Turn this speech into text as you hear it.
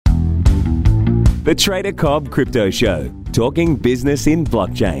The Trader Cobb Crypto Show, talking business in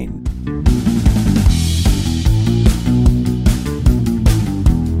blockchain.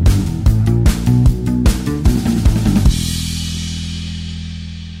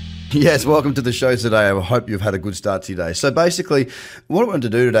 Yes, welcome to the show today. I hope you've had a good start to your day. So basically, what I wanted to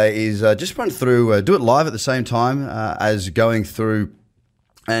do today is just run through, do it live at the same time as going through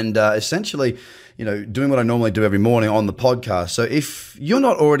and essentially, doing what I normally do every morning on the podcast. So if you're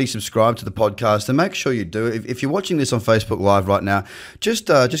not already subscribed to the podcast, then make sure you do. If you're watching this on Facebook Live right now, just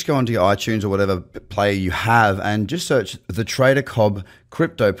go onto your iTunes or whatever player you have and just search the Trader Cobb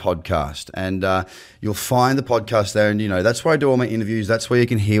Crypto Podcast, and you'll find the podcast there. And that's where I do all my interviews. That's where you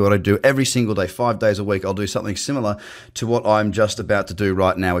can hear what I do every single day, 5 days a week. I'll do something similar to what I'm just about to do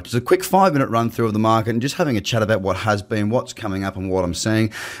right now, which is a quick 5-minute run through of the market and just having a chat about what has been, what's coming up, and what I'm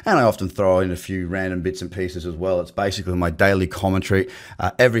seeing. And I often throw in a few random bits and pieces as well. It's basically my daily commentary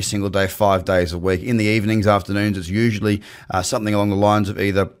every single day, 5 days a week. In the evenings, afternoons, it's usually something along the lines of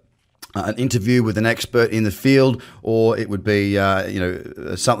either an interview with an expert in the field, or it would be,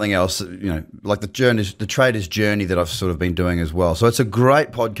 something else, like the trader's journey that I've sort of been doing as well. So it's a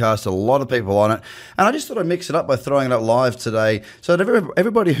great podcast, a lot of people on it. And I just thought I'd mix it up by throwing it up live today so that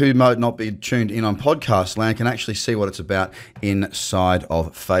everybody who might not be tuned in on podcast land can actually see what it's about inside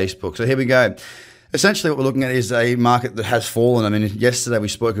of Facebook. So here we go. Essentially, what we're looking at is a market that has fallen. I mean, yesterday we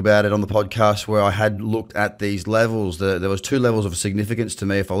spoke about it on the podcast where I had looked at these levels. There was 2 levels of significance to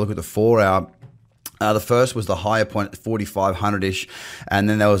me. If I look at the 4-hour, the first was the higher point at 4,500-ish, and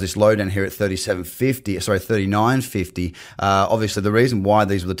then there was this low down here at 39.50. Obviously, the reason why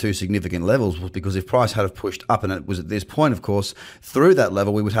these were the 2 significant levels was because if price had have pushed up, and it was at this point, of course, through that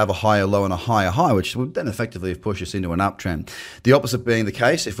level, we would have a higher low and a higher high, which would then effectively have pushed us into an uptrend. The opposite being the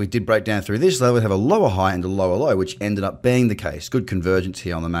case, if we did break down through this level, we'd have a lower high and a lower low, which ended up being the case. Good convergence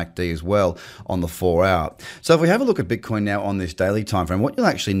here on the MACD as well on the 4-hour. So if we have a look at Bitcoin now on this daily time frame, what you'll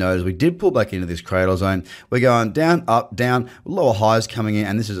actually notice, we did pull back into this cradle zone. We're going down, up, down, lower highs coming in,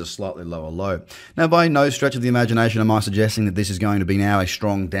 and this is a slightly lower low. Now, by no stretch of the imagination am I suggesting that this is going to be now a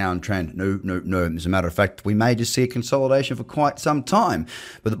strong downtrend. No. As a matter of fact, we may just see a consolidation for quite some time.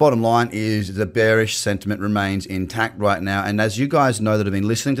 But the bottom line is the bearish sentiment remains intact right now. And as you guys know that have been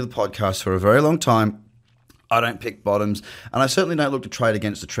listening to the podcast for a very long time, I don't pick bottoms, and I certainly don't look to trade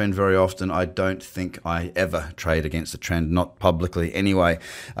against the trend very often. I don't think I ever trade against the trend, not publicly anyway.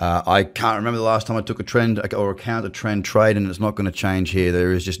 I can't remember the last time I took a trend or a counter trend trade, and it's not going to change here.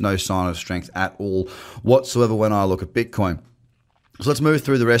 There is just no sign of strength at all whatsoever when I look at Bitcoin. So let's move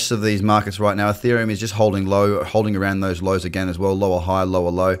through the rest of these markets right now. Ethereum is just holding around those lows again as well, lower high,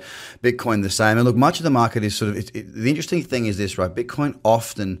 lower low. Bitcoin the same. And look, much of the market is sort of, the interesting thing is this, right? Bitcoin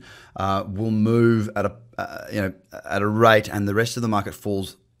often will move at a rate, and the rest of the market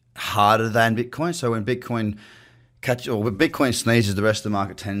falls harder than Bitcoin. So when Bitcoin sneezes, the rest of the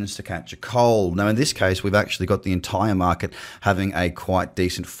market tends to catch a cold. Now, in this case, we've actually got the entire market having a quite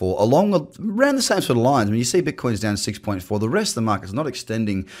decent fall around the same sort of lines. I mean, you see Bitcoin's down 6.4. The rest of the market's not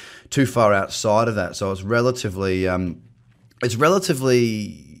extending too far outside of that. So it's relatively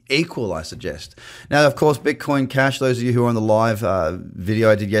equal, I suggest. Now, of course, Bitcoin Cash, those of you who are on the live video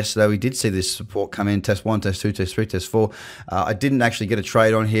I did yesterday, we did see this support come in, test 1, test 2, test 3, test 4. I didn't actually get a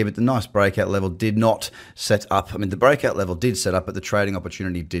trade on here, but the nice breakout level did not set up. I mean, the breakout level did set up, but the trading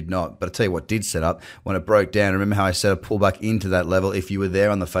opportunity did not. But I'll tell you what did set up when it broke down. Remember how I said a pullback into that level? If you were there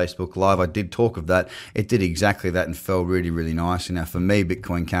on the Facebook Live, I did talk of that. It did exactly that and fell really, really nicely. Now, for me,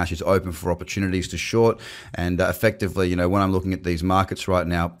 Bitcoin Cash is open for opportunities to short, and effectively, when I'm looking at these markets right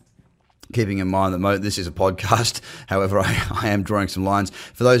now, keeping in mind that this is a podcast. However, I am drawing some lines.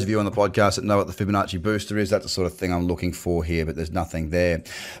 For those of you on the podcast that know what the Fibonacci booster is, that's the sort of thing I'm looking for here, but there's nothing there.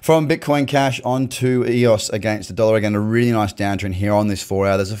 From Bitcoin Cash on to EOS against the dollar. Again, a really nice downtrend here on this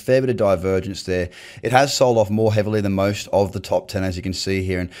 4-hour. There's a fair bit of divergence there. It has sold off more heavily than most of the top 10, as you can see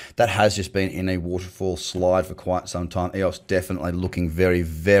here, and that has just been in a waterfall slide for quite some time. EOS definitely looking very,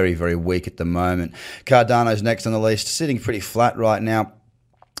 very, very weak at the moment. Cardano's next on the list, sitting pretty flat right now.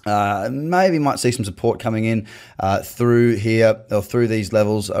 Maybe might see some support coming in through here or through these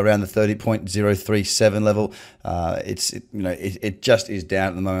levels around the 30.037 level. It just is down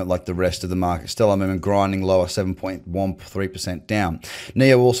at the moment like the rest of the market. Stellar movement grinding lower, 7.13% down.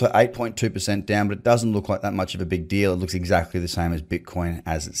 NEO also 8.2% down, but it doesn't look like that much of a big deal. It looks exactly the same as Bitcoin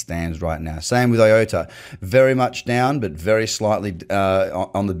as it stands right now. Same with IOTA, very much down, but very slightly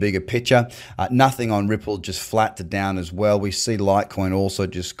on the bigger picture. Nothing on Ripple, just flat to down as well. We see Litecoin also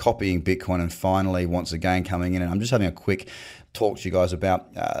just copying Bitcoin and finally once again coming in. And I'm just having a quick talk to you guys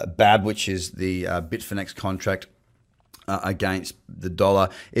about BAB, which is the Bitfinex contract. against the dollar.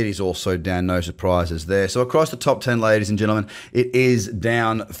 It is also down, no surprises there. So across the top 10, ladies and gentlemen, it is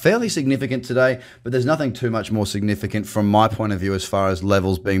down fairly significant today, but there's nothing too much more significant from my point of view as far as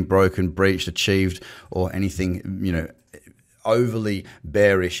levels being broken, breached, achieved, or anything, overly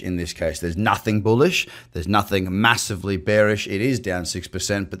bearish in this case. There's nothing bullish. There's nothing massively bearish. It is down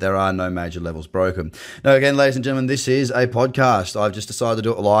 6%, but there are no major levels broken. Now, again, ladies and gentlemen, this is a podcast. I've just decided to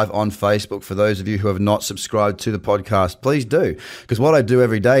do it live on Facebook. For those of you who have not subscribed to the podcast, please do. Because what I do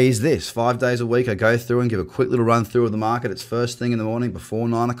every day is this. 5 days a week, I go through and give a quick little run through of the market. It's first thing in the morning before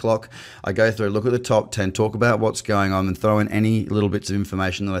 9 o'clock. I go through, look at the top 10, talk about what's going on, and throw in any little bits of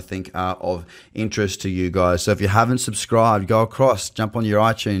information that I think are of interest to you guys. So if you haven't subscribed, go across, jump on your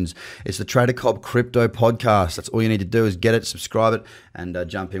iTunes. It's the Trader Cobb Crypto Podcast. That's all you need to do is get it, subscribe it, and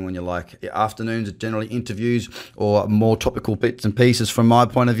jump in when you like. Afternoons are generally interviews or more topical bits and pieces from my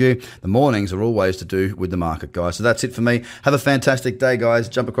point of view. The mornings are always to do with the market, guys. So that's it for me. Have a fantastic day, guys.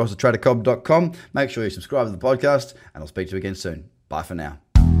 Jump across to tradercobb.com. Make sure you subscribe to the podcast, and I'll speak to you again soon. Bye for now.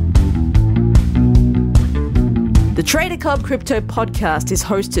 The Trader Cobb Crypto Podcast is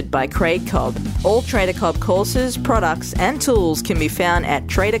hosted by Craig Cobb. All Trader Cobb courses, products, and tools can be found at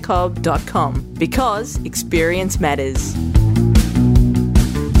tradercobb.com because experience matters.